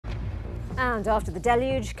And after the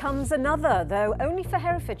deluge comes another, though only for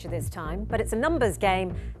Herefordshire this time. But it's a numbers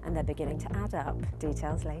game and they're beginning to add up.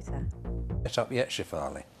 Details later. Let up yet,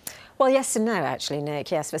 Shefali? Well, yes and no, actually, Nick.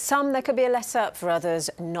 Yes, for some there could be a let up, for others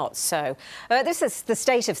not so. This is the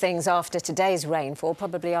state of things after today's rainfall,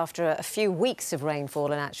 probably after a few weeks of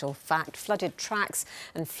rainfall in actual fact. Flooded tracks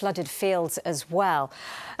and flooded fields as well.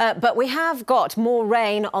 But we have got more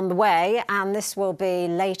rain on the way, and this will be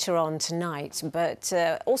later on tonight. But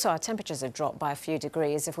also our temperatures have dropped by a few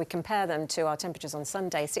degrees. If we compare them to our temperatures on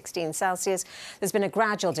Sunday, 16 Celsius, there's been a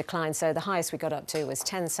gradual decline. So the highest we got up to was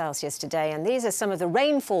 10 Celsius today. And these are some of the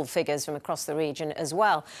rainfall figures from across the region as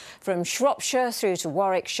well, from Shropshire through to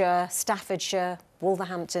Warwickshire, Staffordshire,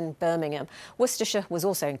 Wolverhampton, Birmingham. Worcestershire was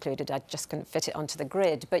also included. I just couldn't fit it onto the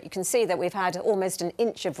grid. But you can see that we've had almost an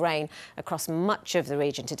inch of rain across much of the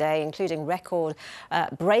region today, including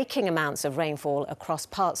record-breaking amounts of rainfall across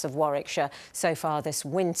parts of Warwickshire so far this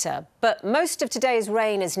winter. But most of today's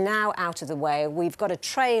rain is now out of the way. We've got a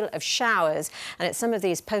trail of showers, and it's some of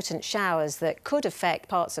these potent showers that could affect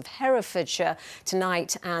parts of Herefordshire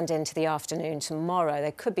tonight and into the afternoon tomorrow.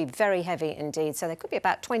 They could be very heavy indeed, so there could be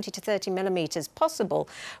about 20 to 30 millimetres possible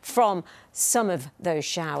from some of those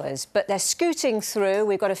showers, but they're scooting through.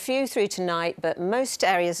 We've got a few through tonight, but most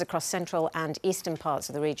areas across central and eastern parts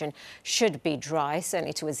of the region should be dry,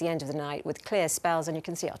 certainly towards the end of the night, with clear spells. And you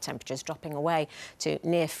can see our temperatures dropping away to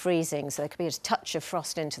near freezing, so there could be a touch of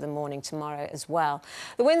frost into the morning tomorrow as well.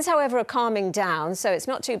 The winds, however, are calming down, so it's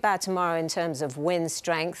not too bad tomorrow in terms of wind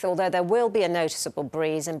strength, although there will be a noticeable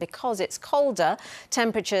breeze. And because it's colder,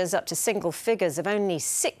 temperatures up to single figures of only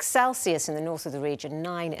 6 Celsius in the north of the region,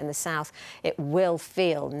 9 in the south, it will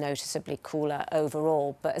feel noticeably cooler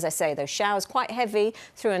overall. But as I say, those showers quite heavy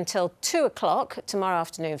through until 2 o'clock tomorrow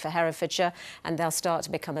afternoon for Herefordshire, and they'll start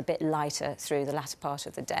to become a bit lighter through the latter part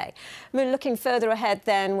of the day. Looking further ahead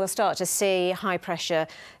then, we'll start to see high pressure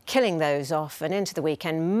killing those off, and into the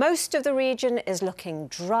weekend most of the region is looking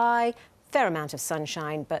dry. Fair amount of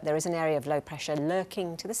sunshine, but there is an area of low pressure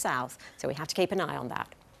lurking to the south, so we have to keep an eye on that.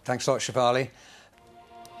 Thanks a lot, Shefali.